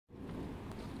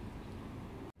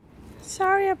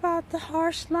Sorry about the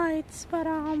harsh lights, but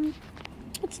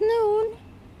it's noon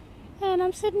and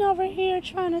I'm sitting over here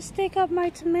trying to stake up my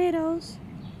tomatoes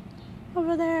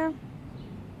over there.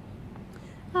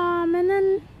 And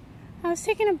then I was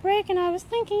taking a break and I was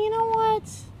thinking, you know what?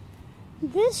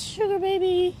 This sugar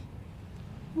baby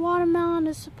watermelon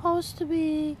is supposed to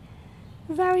be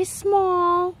very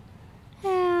small,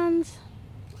 and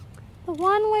the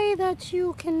one way that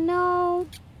you can know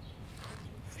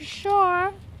for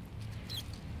sure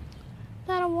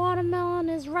that a watermelon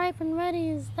is ripe and ready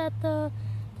is that the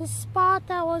spot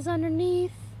that was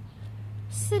underneath,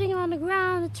 sitting on the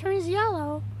ground, it turns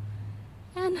yellow.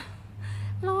 And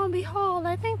lo and behold,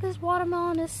 I think this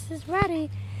watermelon is ready.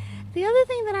 The other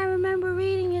thing that I remember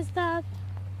reading is that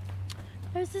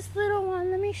there's this little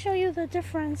one. Let me show you the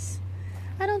difference.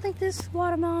 I don't think this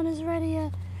watermelon is ready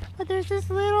yet, but there's this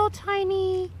little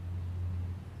tiny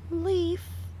leaf,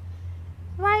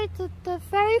 right? The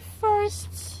very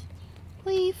first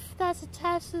leaf that's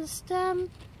attached to the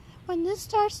stem. When this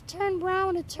starts to turn brown,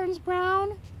 when it turns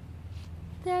brown,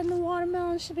 then the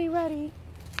watermelon should be ready.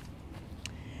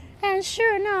 And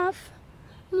sure enough,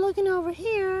 I'm looking over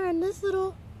here, and this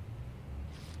little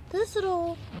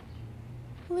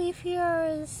leaf here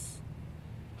is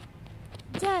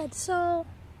dead. So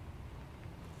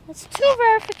that's 2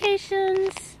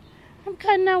 verifications. I'm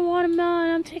cutting that watermelon.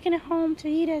 I'm taking it home to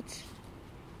eat it.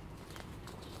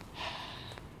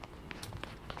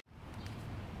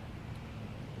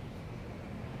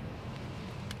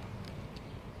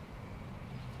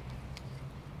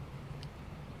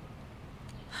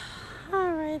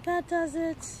 Alright, that does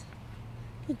it.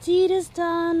 The deed is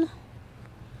done.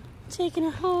 I'm taking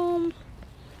it home.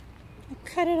 I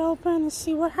cut it open and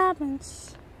see what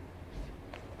happens.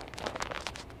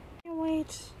 Can't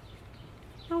wait.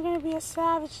 I'm gonna be a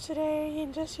savage today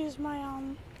and just use my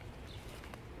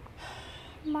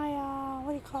what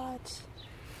do you call it?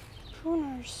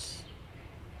 Pruners.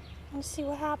 And see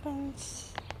what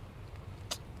happens.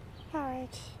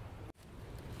 Alright.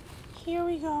 Here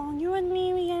we go. You and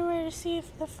me, we getting ready to see it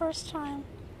for the first time.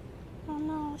 Oh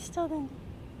no, I still didn't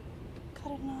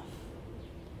cut enough.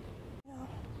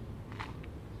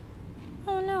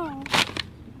 Oh no.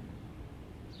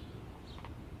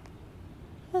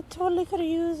 I totally could have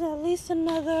used at least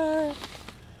another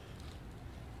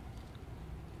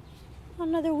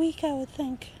week, I would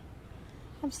think.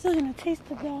 I'm still gonna taste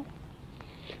it though.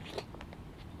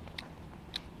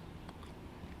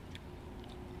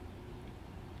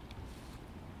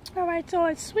 Alright, so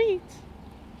it's sweet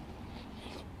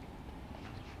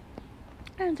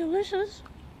and delicious.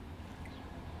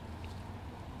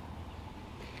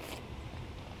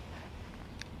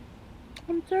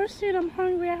 I'm thirsty and I'm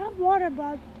hungry. I have water,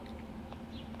 but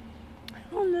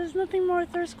there's nothing more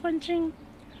thirst quenching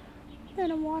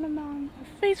than a watermelon.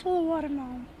 A face full of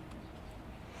watermelon.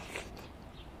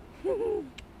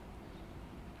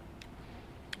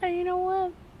 And you know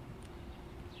what?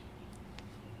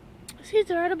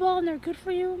 Seeds are edible and they're good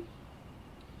for you.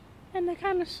 And they're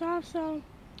kind of soft, so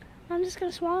I'm just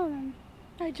going to swallow them.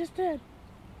 I just did.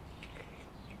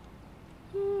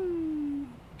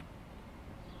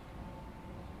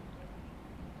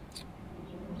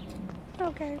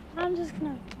 Okay, I'm just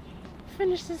gonna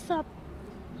finish this up.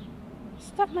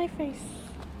 Stuff my face.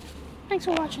 Thanks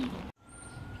for watching.